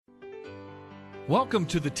Welcome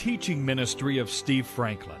to the teaching ministry of Steve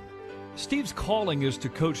Franklin. Steve's calling is to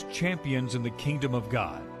coach champions in the kingdom of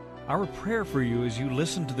God. Our prayer for you as you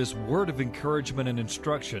listen to this word of encouragement and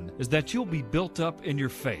instruction is that you'll be built up in your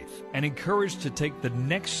faith and encouraged to take the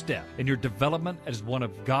next step in your development as one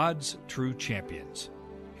of God's true champions.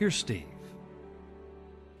 Here's Steve.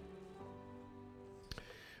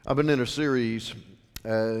 I've been in a series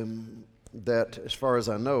that, as far as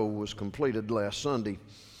I know, was completed last Sunday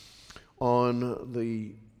on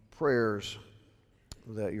the prayers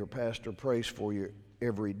that your pastor prays for you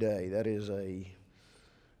every day. That is a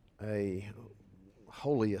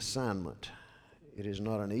holy assignment. It is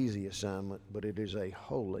not an easy assignment, but it is a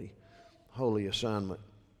holy assignment.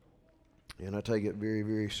 And I take it very,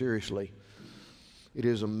 very seriously. It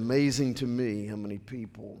is amazing to me how many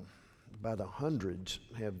people, by the hundreds,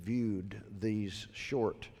 have viewed these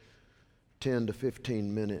short 10 to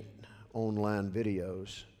 15 minute online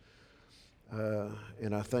videos.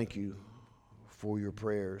 And I thank you for your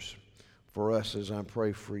prayers for us as I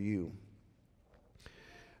pray for you.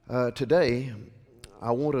 Today,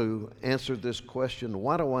 I want to answer this question: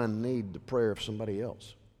 why do I need the prayer of somebody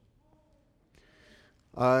else?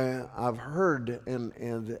 I've heard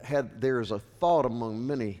and had, there is a thought among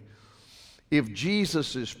many, if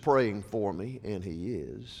Jesus is praying for me, and He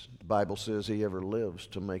is, the Bible says He ever lives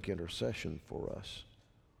to make intercession for us,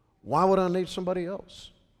 why would I need somebody else?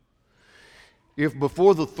 If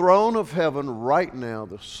before the throne of heaven right now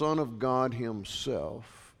the Son of God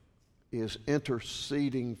Himself is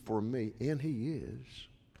interceding for me, and He is,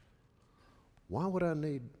 why would I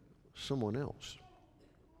need someone else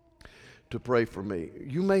to pray for me?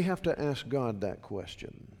 You may have to ask God that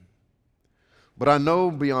question. But I know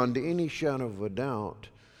beyond any shadow of a doubt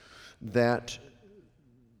that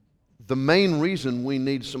the main reason we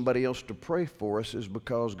need somebody else to pray for us is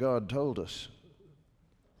because God told us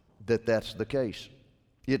that that's the case.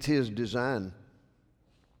 It's His design.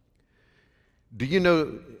 Do you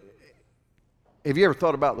know, have you ever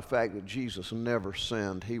thought about the fact that Jesus never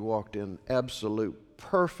sinned? He walked in absolute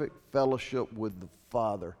perfect fellowship with the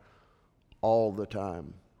Father all the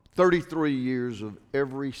time. 33 years of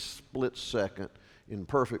every split second in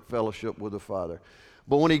perfect fellowship with the Father.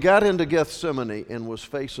 But when He got into Gethsemane and was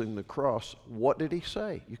facing the cross, what did He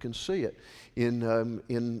say? You can see it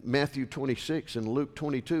in Matthew 26 and Luke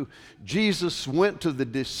 22. Jesus went to the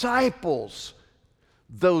disciples,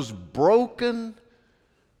 those broken,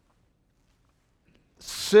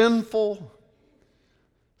 sinful,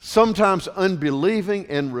 sometimes unbelieving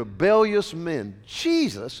and rebellious men.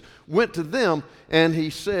 Jesus went to them and He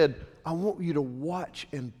said, I want you to watch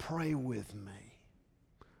and pray with me.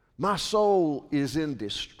 My soul is in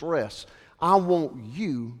distress. I want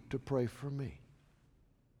you to pray for me.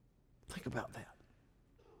 Think about that.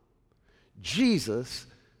 Jesus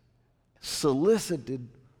solicited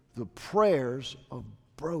the prayers of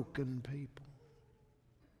broken people.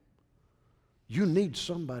 You need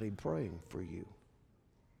somebody praying for you.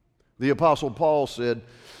 The Apostle Paul said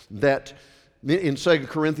that in 2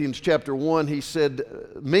 Corinthians chapter 1, he said,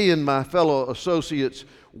 me and my fellow associates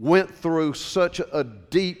went through such a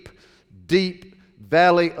deep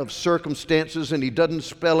valley of circumstances, and he doesn't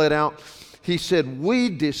spell it out. He said, we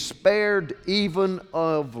despaired even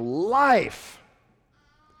of life.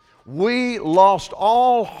 We lost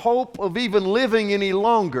all hope of even living any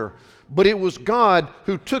longer. But it was God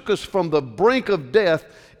who took us from the brink of death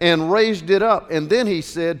and raised it up. And then he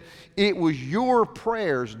said, it was your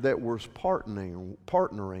prayers that were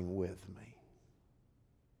partnering with me.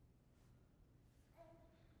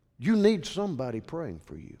 You need somebody praying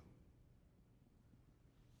for you.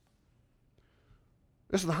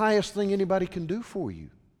 This is the highest thing anybody can do for you.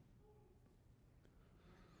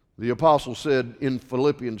 The apostle said in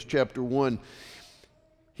Philippians chapter 1,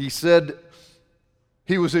 he said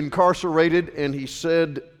he was incarcerated, and he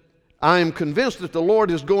said, I am convinced that the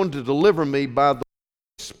Lord is going to deliver me by the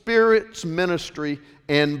Spirit's ministry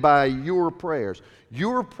and by your prayers.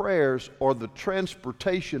 Your prayers are the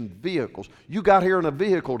transportation vehicles. You got here in a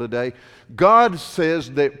vehicle today. God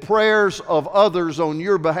says that prayers of others on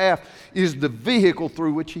your behalf is the vehicle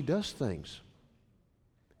through which He does things.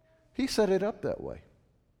 He set it up that way.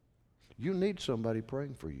 You need somebody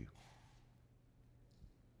praying for you.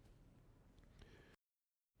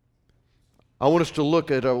 I want us to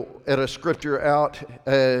look at a scripture out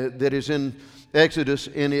that is in Exodus,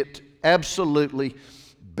 and it absolutely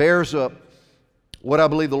bears up what I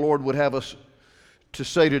believe the Lord would have us to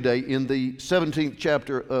say today. In the 17th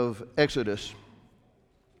chapter of Exodus,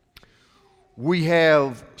 we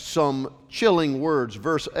have some chilling words.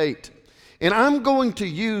 Verse 8. And I'm going to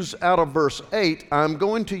use, out of verse 8, I'm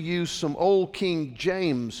going to use some old King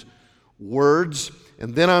James words,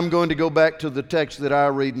 and then I'm going to go back to the text that I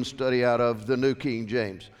read and study out of, the New King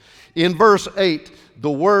James. In verse 8, the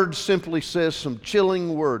word simply says some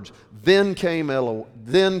chilling words. Then came Amalek.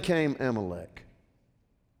 Then came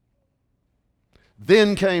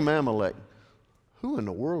Amalek. Who in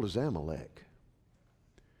the world is Amalek?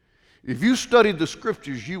 If you studied the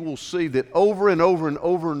Scriptures, you will see that over and over and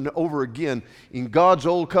over and over again in God's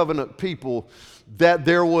Old Covenant people, that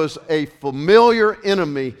there was a familiar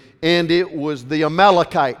enemy, and it was the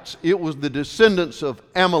Amalekites. It was the descendants of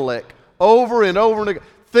Amalek. Over and over and again,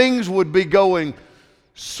 things would be going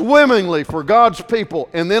swimmingly for God's people,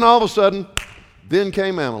 and then all of a sudden, then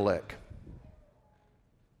came Amalek.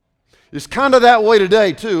 It's kind of that way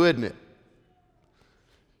today too, isn't it?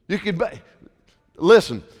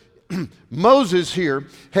 Listen, Moses here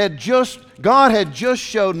God had just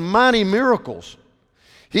showed mighty miracles.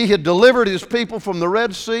 He had delivered his people from the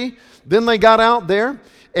Red Sea. Then they got out there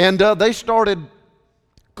and they started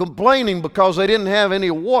complaining because they didn't have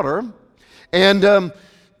any water. And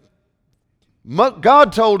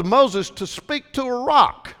God told Moses to speak to a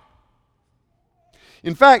rock.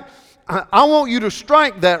 In fact, I want you to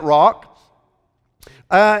strike that rock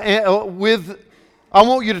I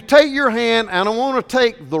want you to take your hand, and I want to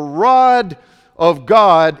take the rod of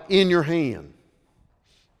God in your hand.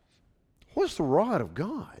 What's the rod of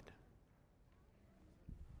God?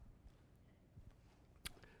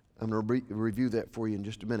 I'm going to review that for you in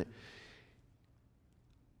just a minute.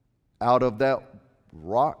 Out of that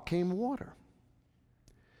rock came water.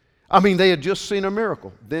 I mean, they had just seen a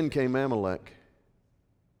miracle. Then came Amalek.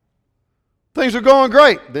 Things are going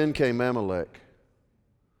great. Then came Amalek.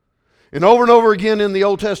 And over again in the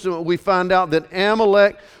Old Testament, we find out that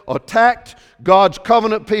Amalek attacked God's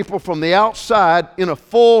covenant people from the outside in a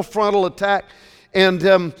full frontal attack.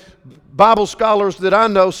 And Bible scholars that I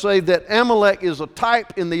know say that Amalek is a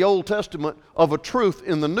type in the Old Testament of a truth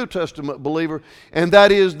in the New Testament, believer, and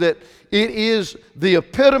that is that it is the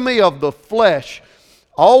epitome of the flesh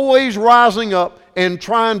always rising up and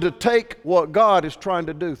trying to take what God is trying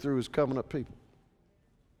to do through His covenant people.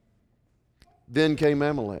 Then came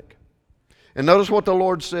Amalek. And notice what the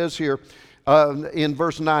Lord says here in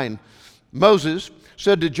verse 9. Moses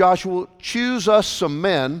said to Joshua, "Choose us some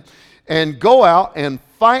men and go out and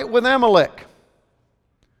fight with Amalek.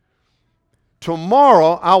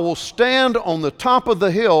 Tomorrow I will stand on the top of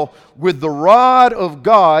the hill with the rod of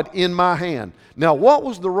God in my hand." Now, what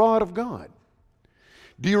was the rod of God?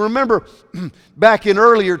 Do you remember back in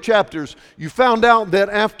earlier chapters, you found out that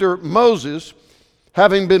after Moses,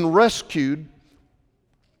 having been rescued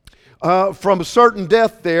from a certain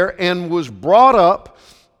death there and was brought up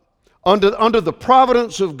under the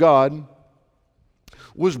providence of God,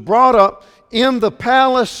 was brought up in the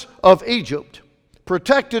palace of Egypt,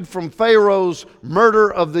 protected from Pharaoh's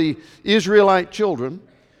murder of the Israelite children.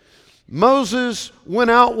 Moses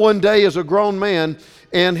went out one day as a grown man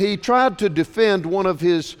and he tried to defend one of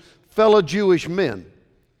his fellow Jewish men.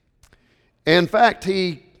 In fact,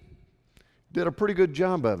 he did a pretty good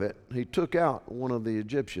job of it. He took out one of the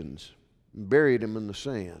Egyptians and buried him in the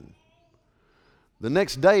sand. The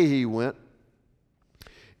next day he went,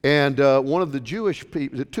 and one of the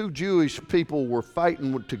two Jewish people were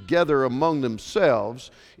fighting together among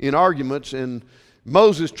themselves in arguments, and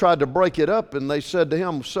Moses tried to break it up, and they said to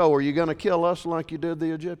him, "So, are you going to kill us like you did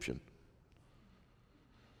the Egyptian?"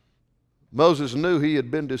 Moses knew he had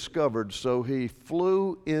been discovered, so he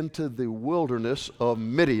flew into the wilderness of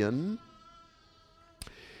Midian.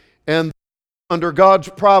 And under God's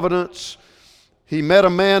providence, he met a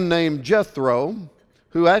man named Jethro,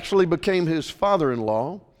 who actually became his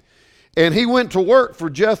father-in-law. And he went to work for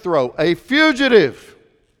Jethro, a fugitive.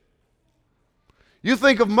 You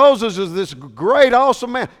think of Moses as this great,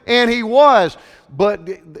 awesome man, and he was, but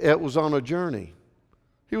it was on a journey.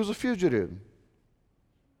 He was a fugitive.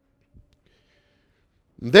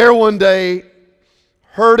 There one day,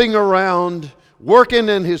 herding around, working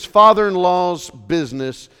in his father-in-law's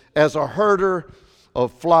business as a herder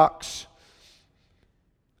of flocks,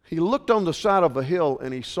 he looked on the side of a hill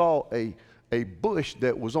and he saw a bush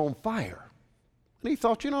that was on fire. And he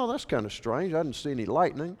thought, that's kind of strange. I didn't see any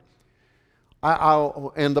lightning.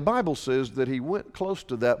 And the Bible says that he went close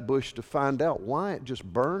to that bush to find out why it just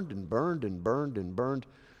burned and burned and burned and burned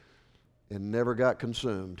and never got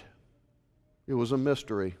consumed. It was a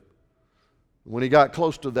mystery. When he got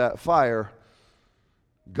close to that fire,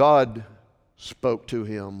 God spoke to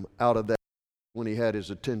him out of that when he had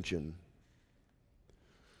his attention.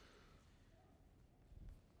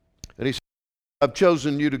 And he said, "I've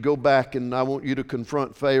chosen you to go back and I want you to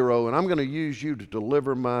confront Pharaoh, and I'm going to use you to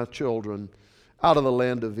deliver my children out of the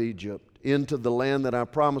land of Egypt." into the land that I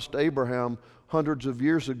promised Abraham hundreds of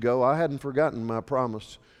years ago. I hadn't forgotten my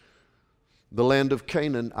promise. The land of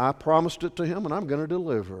Canaan, I promised it to him, and I'm going to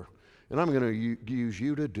deliver. And I'm going to use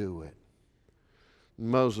you to do it.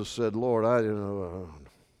 Moses said, Lord,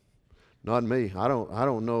 not me. I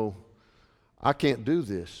don't know. I can't do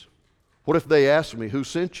this. What if they ask me, who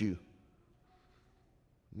sent you?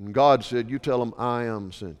 And God said, you tell them I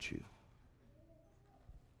am sent you.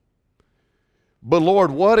 But Lord,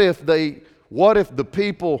 what if the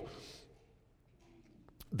people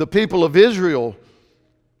of Israel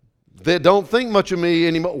that don't think much of me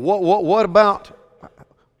anymore, what about,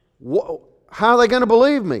 how are they going to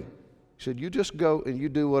believe me? He said, you just go and you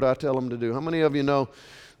do what I tell them to do. How many of you know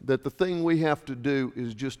that the thing we have to do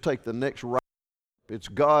is just take the next right? It's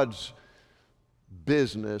God's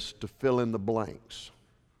business to fill in the blanks.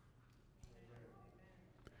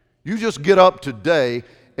 You just get up today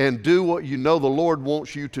and do what you know the Lord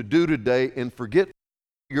wants you to do today, and forget to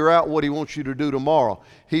figure out what He wants you to do tomorrow.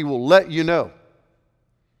 He will let you know.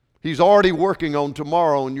 He's already working on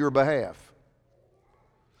tomorrow on your behalf.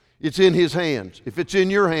 It's in His hands. If it's in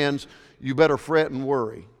your hands, you better fret and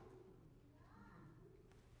worry.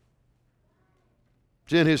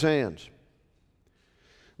 It's in His hands.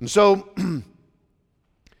 And so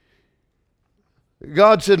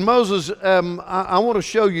God said, Moses, I want to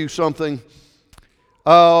show you something.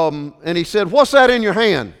 And he said, what's that in your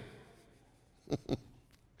hand?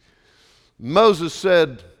 Moses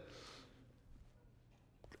said,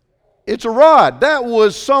 it's a rod. That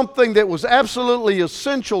was something that was absolutely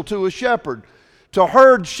essential to a shepherd. To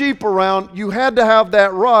herd sheep around, you had to have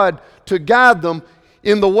that rod to guide them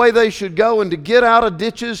in the way they should go and to get out of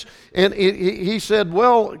ditches. And he said,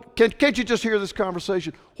 well, can't you just hear this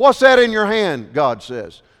conversation? What's that in your hand? God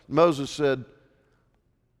says. Moses said,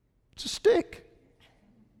 it's a stick.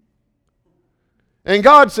 And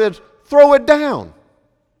God said, throw it down.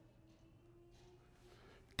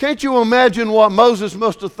 Can't you imagine what Moses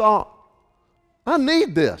must have thought? I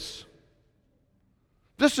need this.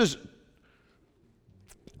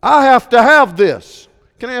 I have to have this.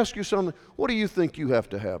 Can I ask you something? What do you think you have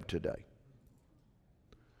to have today?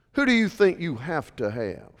 Who do you think you have to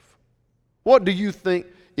have? What do you think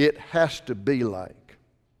it has to be like?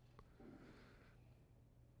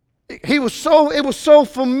 It was so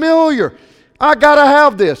familiar. I got to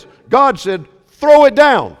have this. God said, throw it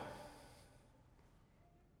down.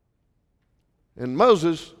 And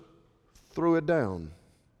Moses threw it down.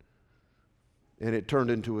 And it turned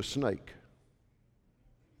into a snake.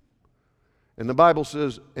 And the Bible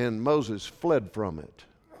says, and Moses fled from it.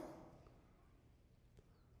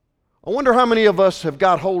 I wonder how many of us have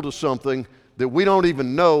got hold of something that we don't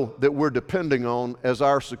even know that we're depending on as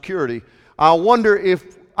our security. I wonder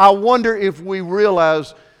if we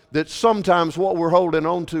realize that sometimes what we're holding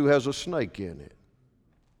on to has a snake in it.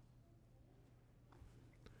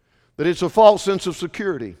 That it's a false sense of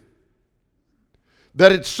security.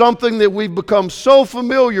 That it's something that we've become so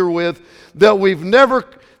familiar with that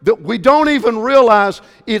we don't even realize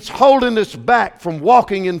it's holding us back from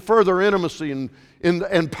walking in further intimacy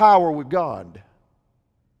and power with God.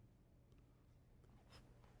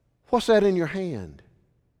 What's that in your hand?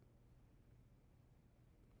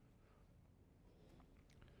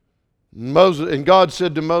 And God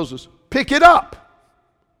said to Moses, pick it up.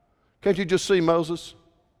 Can't you just see Moses?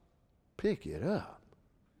 Pick it up.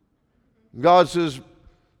 God says,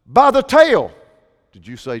 by the tail. Did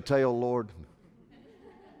you say tail, Lord?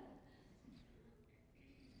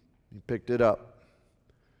 He picked it up.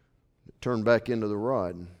 It turned back into the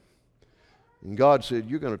rod. And God said,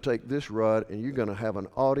 you're going to take this rod and you're going to have an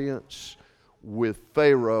audience with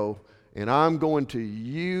Pharaoh, and I'm going to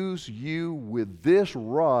use you with this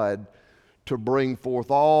rod to bring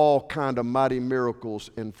forth all kind of mighty miracles,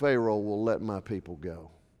 and Pharaoh will let my people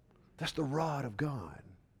go. That's the rod of God.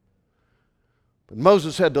 But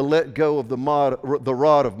Moses had to let go of the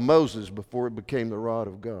rod of Moses before it became the rod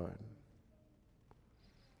of God.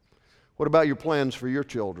 What about your plans for your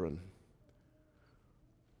children?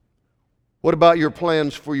 What about your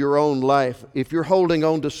plans for your own life? If you're holding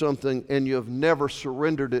on to something and you've never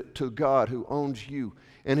surrendered it to God who owns you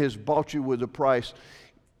and has bought you with a price,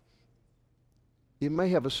 it may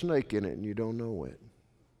have a snake in it and you don't know it.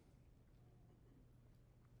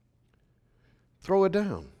 Throw it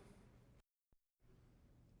down.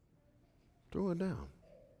 Throw it down.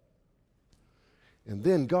 And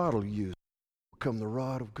then God will use it to become the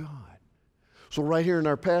rod of God. So right here in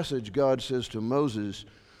our passage, God says to Moses,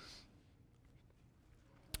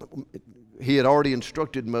 he had already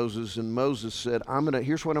instructed Moses, and Moses said,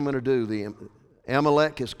 here's what I'm going to do. The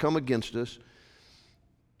Amalek has come against us,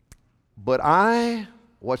 but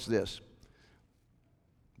watch this,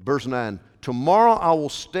 Verse 9, tomorrow I will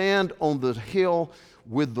stand on the hill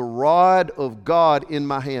with the rod of God in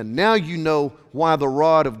my hand. Now you know why the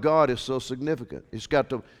rod of God is so significant.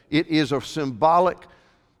 It is a symbolic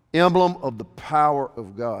emblem of the power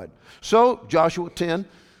of God. So, Joshua 10,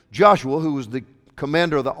 Joshua, who was the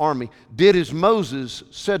commander of the army, did as Moses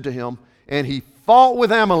said to him, and he fought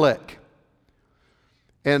with Amalek.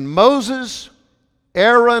 And Moses,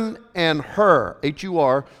 Aaron, and Hur,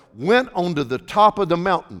 H-U-R, went onto the top of the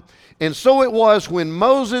mountain. And so it was when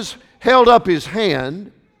Moses held up his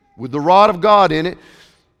hand with the rod of God in it,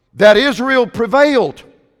 that Israel prevailed.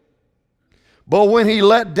 But when he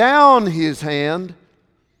let down his hand,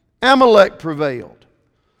 Amalek prevailed.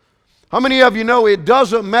 How many of you know it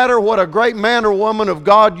doesn't matter what a great man or woman of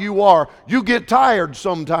God you are, you get tired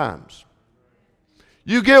sometimes.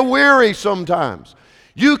 You get weary sometimes.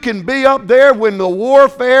 You can be up there when the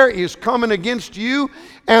warfare is coming against you,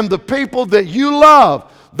 and the people that you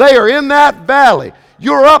love, they are in that valley.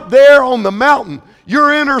 You're up there on the mountain.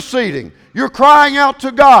 You're interceding. You're crying out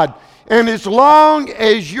to God. And as long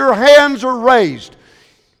as your hands are raised,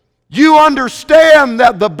 you understand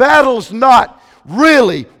that the battle's not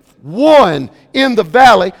really won in the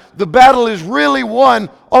valley. The battle is really won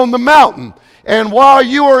on the mountain. And while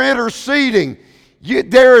you are interceding,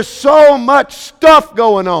 there is so much stuff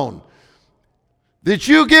going on that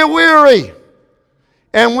you get weary.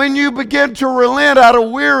 And when you begin to relent out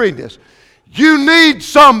of weariness, you need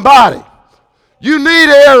somebody. You need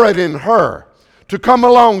Aaron and Hur to come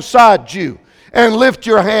alongside you and lift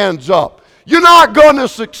your hands up. You're not going to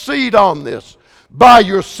succeed on this by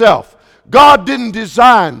yourself. God didn't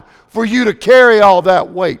design for you to carry all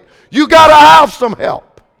that weight. You got to have some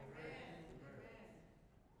help.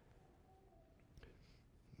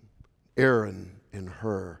 Aaron and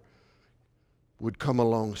Hur would come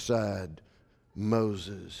alongside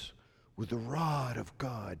Moses with the rod of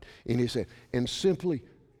God in his hand and simply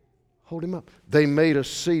hold him up. They made a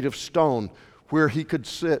seat of stone where he could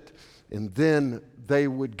sit, and then they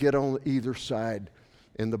would get on either side.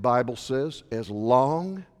 And the Bible says, as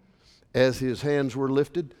long as his hands were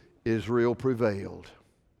lifted, Israel prevailed.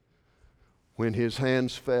 When his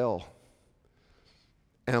hands fell,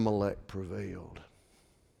 Amalek prevailed.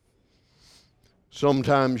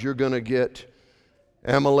 Sometimes you're going to get,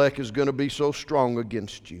 Amalek is going to be so strong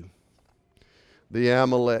against you. The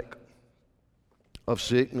Amalek of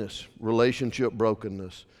sickness, relationship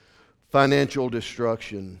brokenness, financial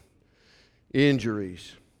destruction,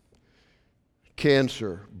 injuries,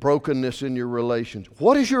 cancer, brokenness in your relations.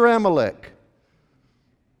 What is your Amalek?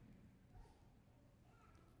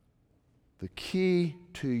 The key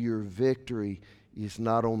to your victory is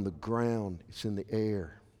not on the ground, it's in the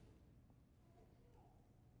air.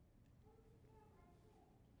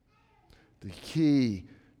 The key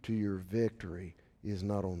to your victory is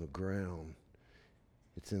not on the ground.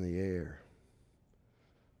 It's in the air.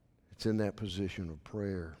 It's in that position of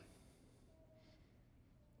prayer.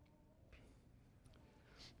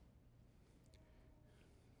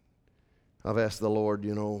 I've asked the Lord,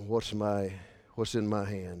 what's in my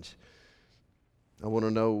hands? I want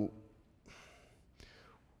to know,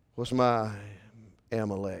 what's my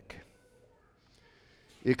Amalek?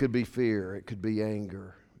 It could be fear. It could be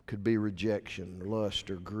anger. Could be rejection,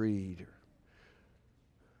 lust, or greed, or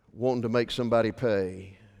wanting to make somebody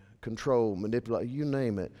pay, control, manipulate, you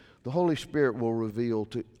name it. The Holy Spirit will reveal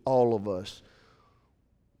to all of us,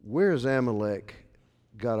 where has Amalek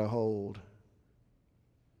got a hold?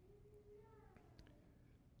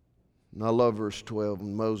 And I love verse 12.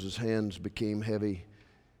 When Moses' hands became heavy,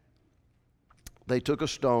 they took a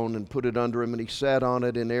stone and put it under him, and he sat on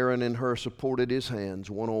it, and Aaron and Hur supported his hands,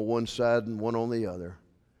 one on one side and one on the other.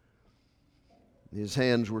 His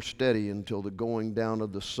hands were steady until the going down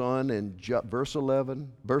of the sun. And verse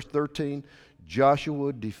 13,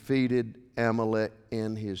 Joshua defeated Amalek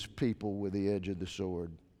and his people with the edge of the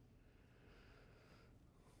sword.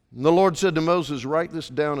 And the Lord said to Moses, write this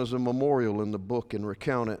down as a memorial in the book and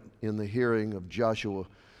recount it in the hearing of Joshua,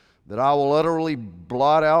 that I will utterly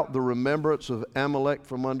blot out the remembrance of Amalek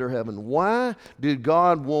from under heaven. Why did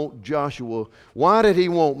God want Joshua? Why did he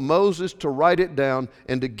want Moses to write it down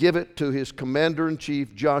and to give it to his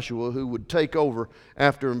commander-in-chief Joshua, who would take over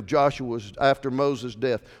after Moses'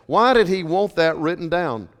 death? Why did he want that written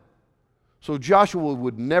down? So Joshua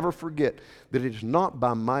would never forget that it is not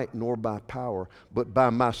by might nor by power, but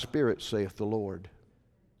by my Spirit, saith the Lord.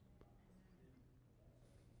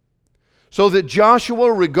 So that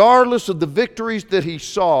Joshua, regardless of the victories that he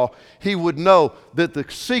saw, he would know that the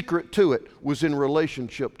secret to it was in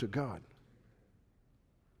relationship to God.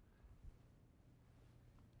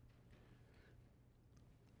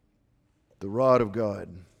 The rod of God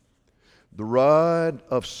the rod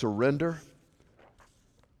of surrender,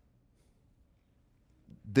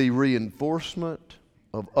 the reinforcement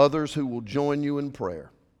of others who will join you in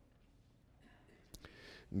prayer.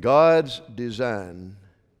 God's design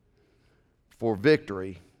for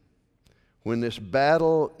victory when this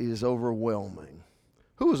battle is overwhelming.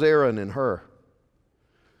 Who was Aaron and Hur?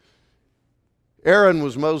 Aaron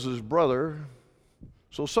was Moses' brother,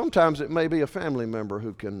 so sometimes it may be a family member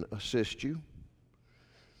who can assist you.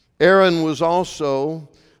 Aaron was also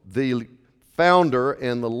the founder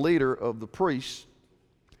and the leader of the priests.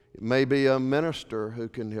 It may be a minister who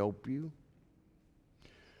can help you.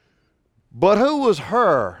 But who was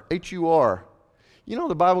Hur? H-U-R. You know,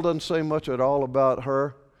 the Bible doesn't say much at all about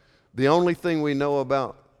Hur. The only thing we know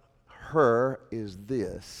about Hur is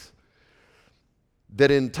this,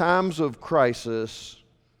 that in times of crisis,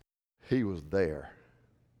 he was there.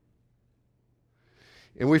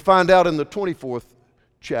 And we find out in the 24th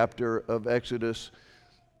chapter of Exodus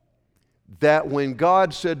that when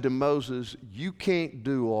God said to Moses, you can't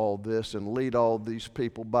do all this and lead all these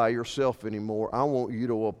people by yourself anymore. I want you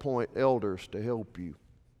to appoint elders to help you.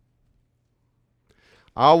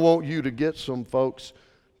 I want you to get some folks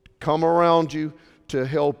to come around you to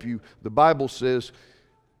help you. The Bible says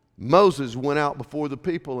Moses went out before the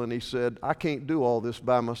people and he said, I can't do all this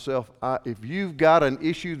by myself. If you've got an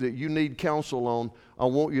issue that you need counsel on, I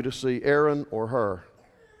want you to see Aaron or Hur.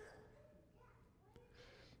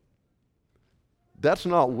 That's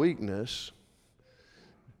not weakness.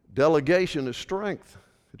 Delegation is strength.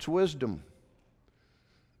 It's wisdom.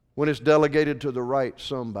 When it's delegated to the right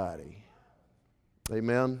somebody.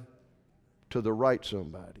 Amen? To the right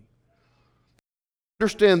somebody.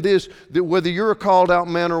 Understand this, that whether you're a called out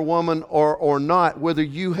man or woman or not, whether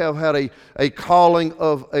you have had a calling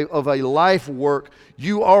of a life work,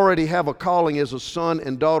 you already have a calling as a son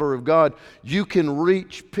and daughter of God. You can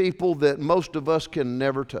reach people that most of us can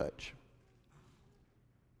never touch.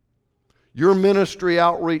 Your ministry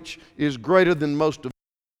outreach is greater than most of us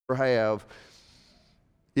ever have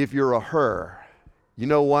if you're a Hur. You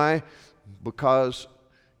know why? Because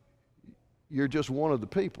you're just one of the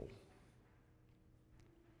people.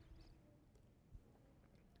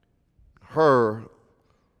 Hur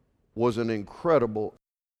was an incredible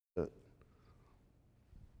to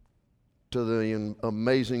the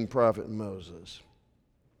amazing prophet Moses.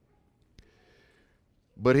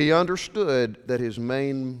 But he understood that his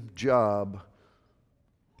main job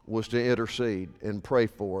was to intercede and pray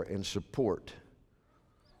for and support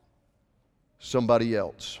somebody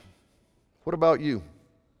else. What about you?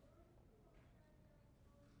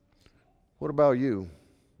 What about you?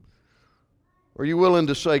 Are you willing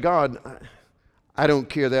to say, God, I don't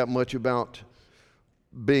care that much about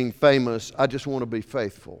being famous. I just want to be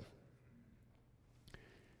faithful.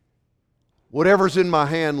 Whatever's in my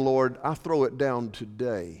hand, Lord, I throw it down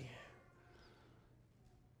today.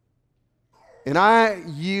 And I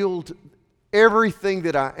yield everything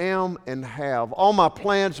that I am and have, all my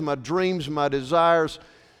plans, my dreams, my desires.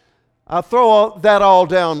 I throw that all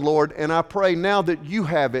down, Lord, and I pray now that you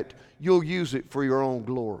have it, you'll use it for your own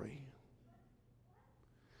glory.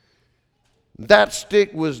 That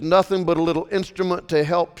stick was nothing but a little instrument to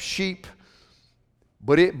help sheep,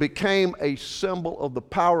 but it became a symbol of the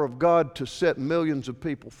power of God to set millions of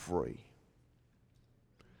people free.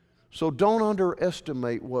 So don't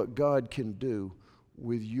underestimate what God can do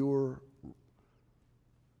with your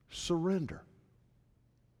surrender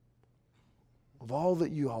of all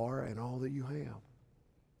that you are and all that you have.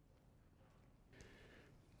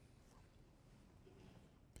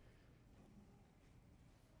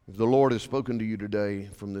 If the Lord has spoken to you today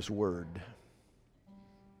from this word,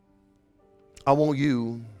 I want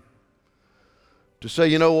you to say,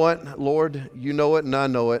 you know what, Lord, you know it and I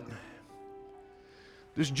know it.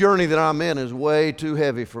 This journey that I'm in is way too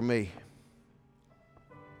heavy for me.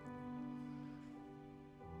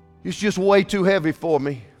 It's just way too heavy for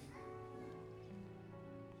me.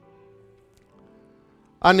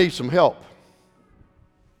 I need some help.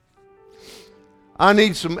 I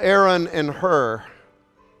need some Aaron and Hur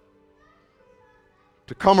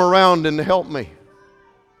to come around and help me.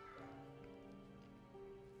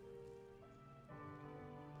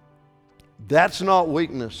 That's not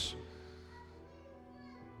weakness.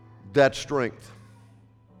 That's strength.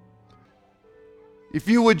 If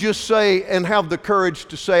you would just say and have the courage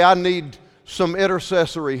to say, I need some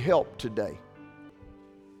intercessory help today.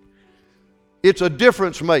 It's a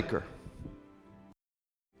difference maker.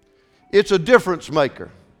 It's a difference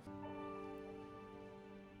maker.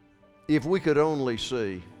 If we could only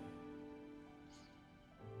see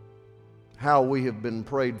how we have been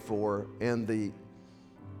prayed for and the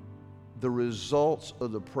the results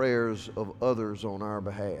of the prayers of others on our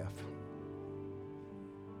behalf.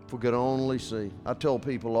 If we could only see. I tell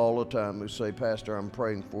people all the time who say, Pastor, I'm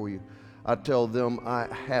praying for you. I tell them I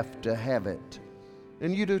have to have it.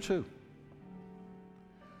 And you do too.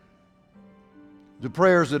 The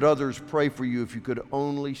prayers that others pray for you, if you could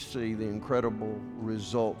only see the incredible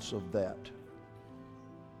results of that.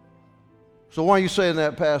 So why are you saying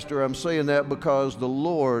that, Pastor? I'm saying that because the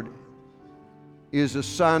Lord is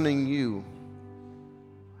assigning you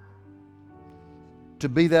to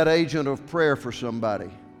be that agent of prayer for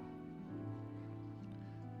somebody.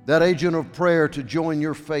 That agent of prayer to join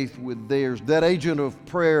your faith with theirs. That agent of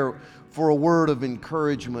prayer for a word of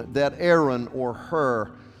encouragement. That Aaron or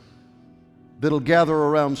Hur that'll gather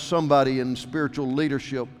around somebody in spiritual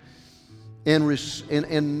leadership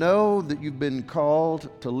and know that you've been called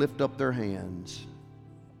to lift up their hands.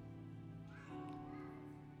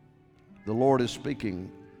 The Lord is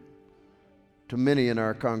speaking to many in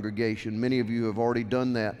our congregation. Many of you have already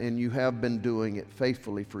done that, and you have been doing it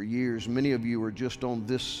faithfully for years. Many of you are just on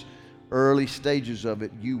this early stages of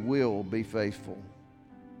it. You will be faithful.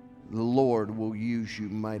 The Lord will use you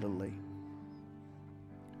mightily.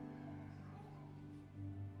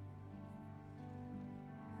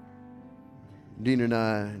 Dean and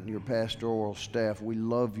I and your pastoral staff, we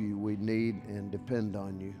love you. We need and depend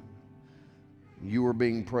on you. You are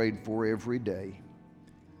being prayed for every day.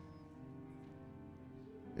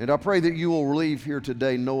 And I pray that you will leave here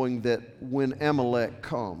today knowing that when Amalek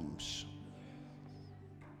comes,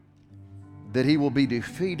 that he will be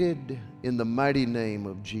defeated in the mighty name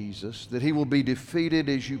of Jesus, that he will be defeated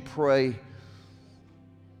as you pray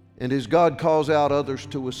and as God calls out others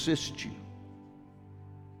to assist you.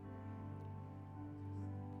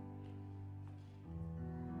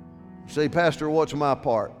 Say, Pastor, what's my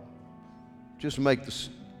part? Just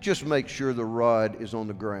make sure the rod is on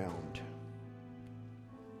the ground.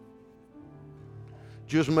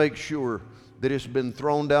 Just make sure that it's been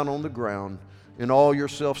thrown down on the ground and all your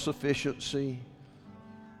self-sufficiency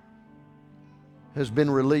has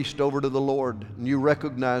been released over to the Lord. And you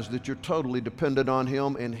recognize that you're totally dependent on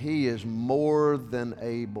Him, and He is more than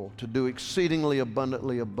able to do exceedingly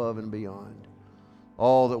abundantly above and beyond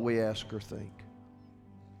all that we ask or think.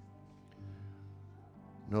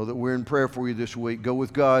 Know that we're in prayer for you this week. Go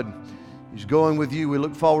with God. He's going with you. We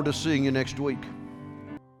look forward to seeing you next week.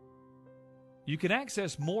 You can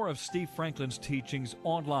access more of Steve Franklin's teachings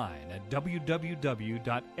online at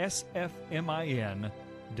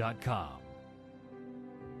www.sfmin.com.